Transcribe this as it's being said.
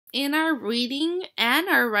In our reading and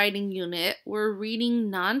our writing unit, we're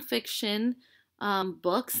reading nonfiction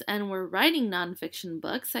books and we're writing nonfiction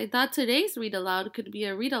books. I thought today's read aloud could be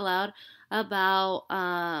a read aloud about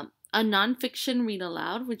a nonfiction read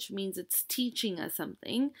aloud, which means it's teaching us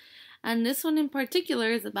something. And this one in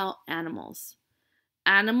particular is about animals.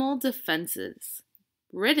 Animal Defenses,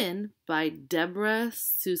 written by Deborah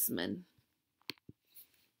Sussman.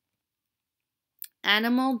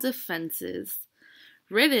 Animal Defenses,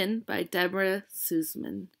 written by Deborah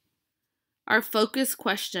Sussman. Our focus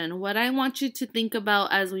question, what I want you to think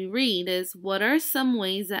about as we read is, what are some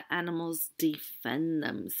ways that animals defend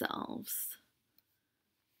themselves?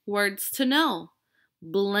 Words to know.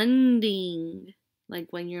 Blending, like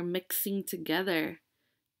when you're mixing together.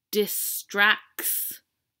 Distracts,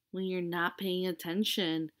 when you're not paying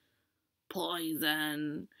attention.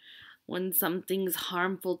 Poison, when something's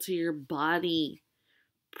harmful to your body.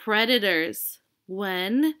 Predators,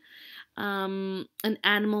 when an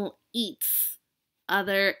animal eats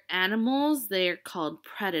other animals, they're called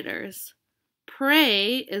predators.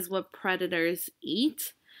 Prey is what predators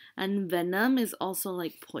eat, and venom is also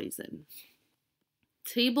like poison.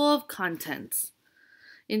 Table of contents.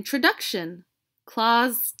 Introduction.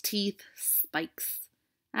 Claws, teeth, spikes.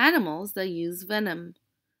 Animals that use venom.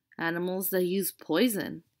 Animals that use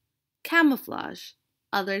poison. Camouflage.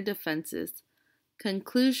 Other defenses.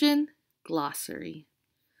 Conclusion. Glossary.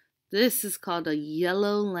 This is called a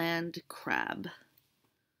yellow land crab.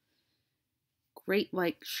 Great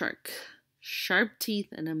white shark. Sharp teeth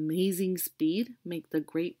and amazing speed make the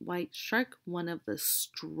great white shark one of the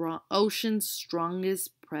ocean's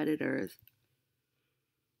strongest predators.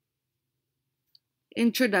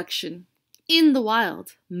 Introduction. In the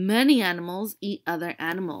wild, many animals eat other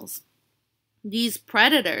animals. These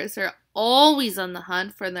predators are always on the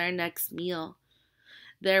hunt for their next meal.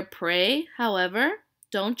 Their prey, however,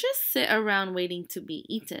 don't just sit around waiting to be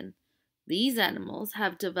eaten. These animals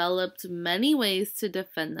have developed many ways to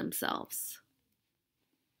defend themselves.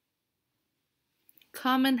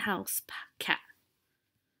 Common house cat.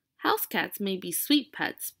 House cats may be sweet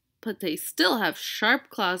pets, but they still have sharp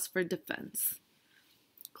claws for defense.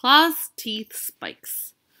 Claws, teeth,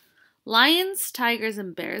 spikes. Lions, tigers,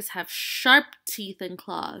 and bears have sharp teeth and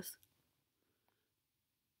claws.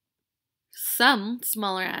 Some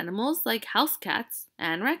smaller animals, like house cats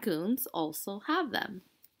and raccoons, also have them.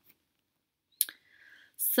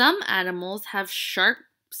 Some animals have sharp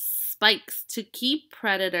spikes to keep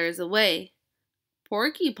predators away.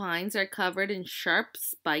 Porcupines are covered in sharp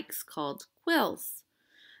spikes called quills.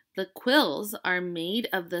 The quills are made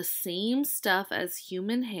of the same stuff as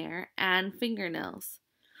human hair and fingernails.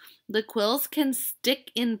 The quills can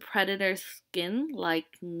stick in predator skin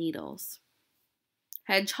like needles.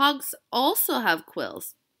 Hedgehogs also have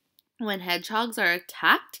quills. When hedgehogs are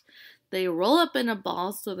attacked, they roll up in a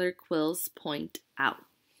ball so their quills point out.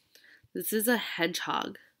 This is a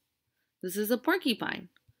hedgehog. This is a porcupine.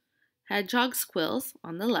 Hedgehogs' quills,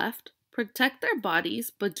 on the left, protect their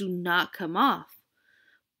bodies but do not come off.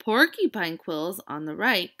 Porcupine quills, on the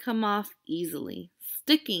right, come off easily,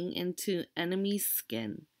 sticking into enemy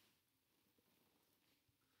skin.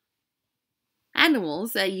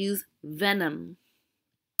 Animals that use venom.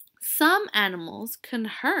 Some animals can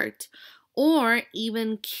hurt or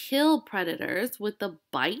even kill predators with a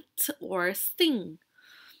bite or a sting.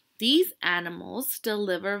 These animals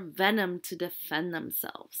deliver venom to defend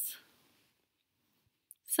themselves.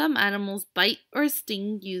 Some animals bite or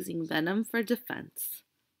sting using venom for defense.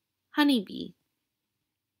 Honeybee.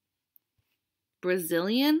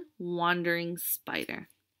 Brazilian wandering spider.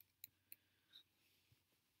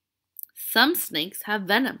 Some snakes have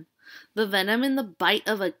venom. The venom in the bite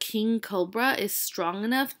of a king cobra is strong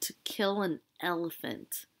enough to kill an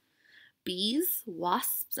elephant. Bees,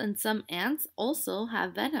 wasps, and some ants also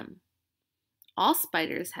have venom. All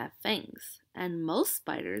spiders have fangs, and most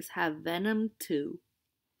spiders have venom too.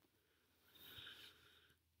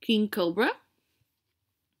 King cobra,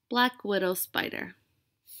 black widow spider.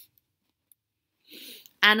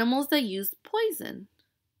 Animals that use poison.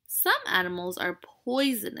 Some animals are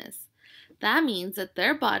poisonous. That means that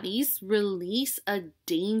their bodies release a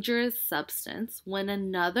dangerous substance when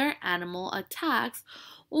another animal attacks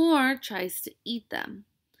or tries to eat them.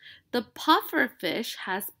 The pufferfish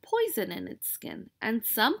has poison in its skin, and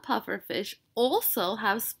some pufferfish also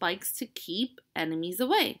have spikes to keep enemies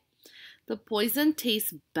away. The poison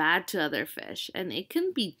tastes bad to other fish, and it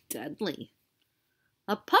can be deadly.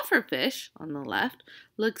 A pufferfish, on the left,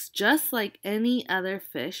 looks just like any other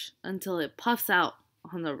fish until it puffs out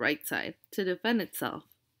on the right side to defend itself.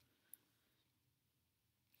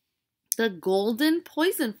 The golden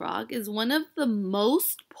poison frog is one of the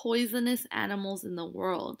most poisonous animals in the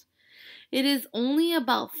world. It is only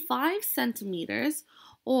about 5 centimeters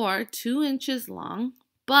or 2 inches long,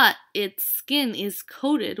 but its skin is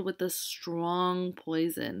coated with a strong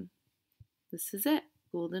poison. This is it,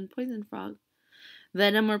 golden poison frog.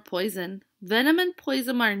 Venom or poison. Venom and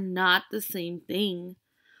poison are not the same thing.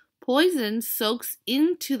 Poison soaks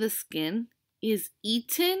into the skin, is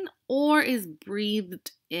eaten, or is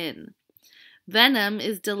breathed in. Venom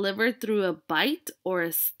is delivered through a bite or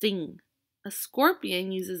a sting. A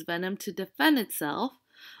scorpion uses venom to defend itself,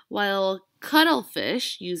 while a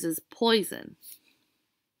cuttlefish uses poison.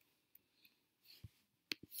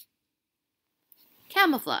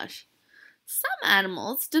 Camouflage. Some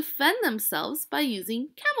animals defend themselves by using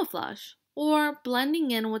camouflage or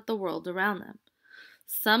blending in with the world around them.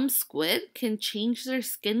 Some squid can change their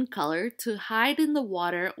skin color to hide in the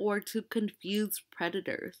water or to confuse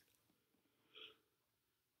predators.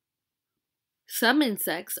 Some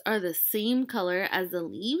insects are the same color as the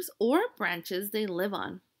leaves or branches they live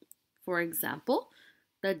on. For example,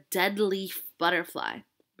 the dead leaf butterfly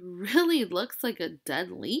really looks like a dead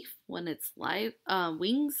leaf when its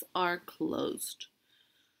wings are closed.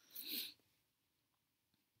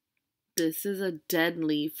 This is a dead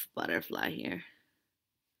leaf butterfly here.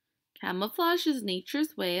 Camouflage is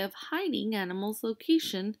nature's way of hiding animals'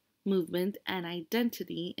 location, movement, and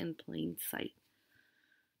identity in plain sight.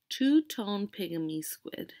 Two-tone pygmy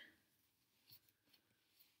squid.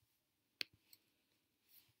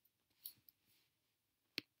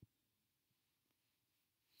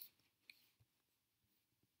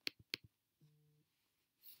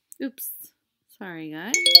 Oops, sorry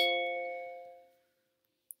guys.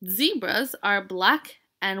 Zebras are black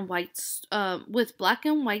and white, with black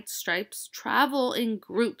and white stripes, travel in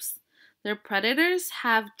groups. Their predators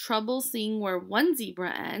have trouble seeing where one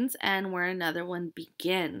zebra ends and where another one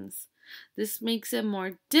begins. This makes it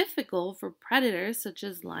more difficult for predators such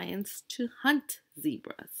as lions to hunt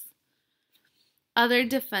zebras. Other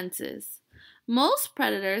defenses. Most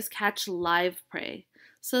predators catch live prey,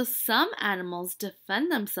 so some animals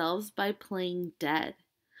defend themselves by playing dead.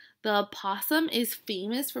 The opossum is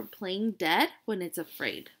famous for playing dead when it's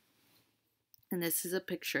afraid. And this is a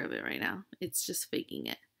picture of it right now. It's just faking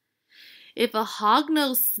it. If a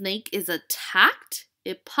hog-nosed snake is attacked,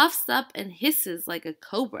 it puffs up and hisses like a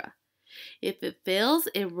cobra. If it fails,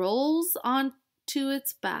 it rolls onto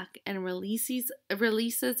its back and releases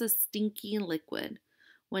a stinky liquid.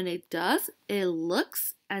 When it does, it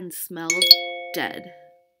looks and smells dead.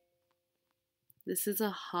 This is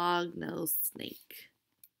a hog-nosed snake.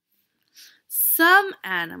 Some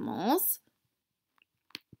animals,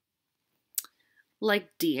 like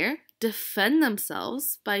deer, defend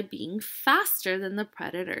themselves by being faster than the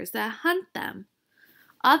predators that hunt them.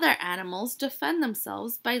 Other animals defend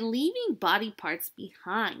themselves by leaving body parts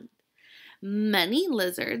behind. Many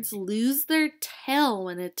lizards lose their tail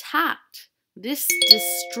when attacked. This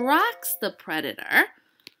distracts the predators,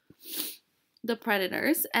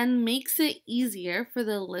 and makes it easier for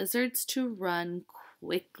the lizards to run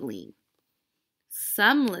quickly.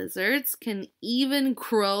 Some lizards can even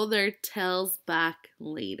grow their tails back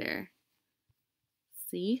later.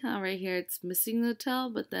 See how right here it's missing the tail,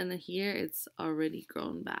 but then here it's already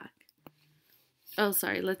grown back. Oh,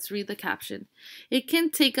 sorry, let's read the caption. It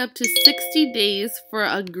can take up to 60 days for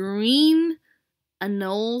a green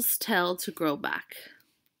anole's tail to grow back.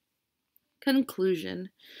 Conclusion.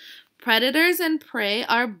 Predators and prey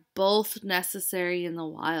are both necessary in the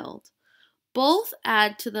wild. Both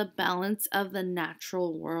add to the balance of the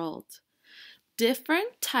natural world.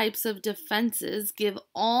 Different types of defenses give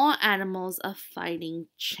all animals a fighting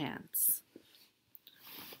chance.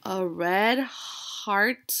 A red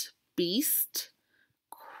heart beast,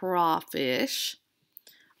 crawfish,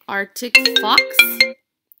 Arctic fox,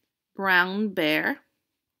 brown bear.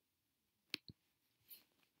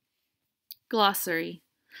 Glossary.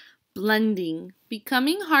 Blending,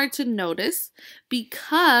 becoming hard to notice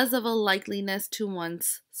because of a likeliness to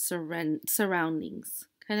one's surroundings,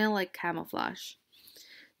 kind of like camouflage.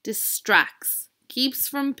 Distracts, keeps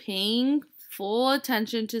from paying full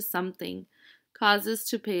attention to something, causes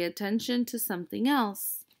to pay attention to something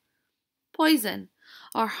else. Poison,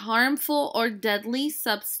 a harmful or deadly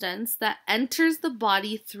substance that enters the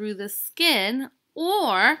body through the skin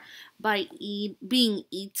or by being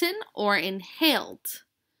eaten or inhaled.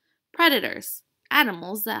 Predators,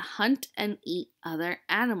 animals that hunt and eat other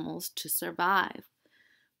animals to survive.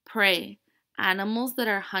 Prey, animals that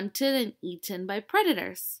are hunted and eaten by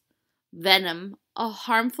predators. Venom, a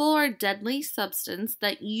harmful or deadly substance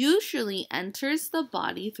that usually enters the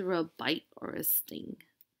body through a bite or a sting.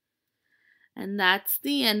 And that's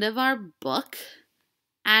the end of our book,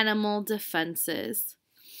 Animal Defenses.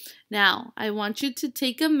 Now, I want you to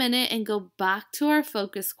take a minute and go back to our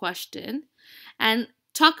focus question and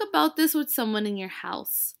talk about this with someone in your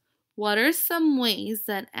house. What are some ways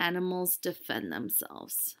that animals defend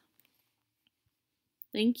themselves?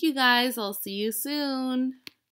 Thank you guys. I'll see you soon.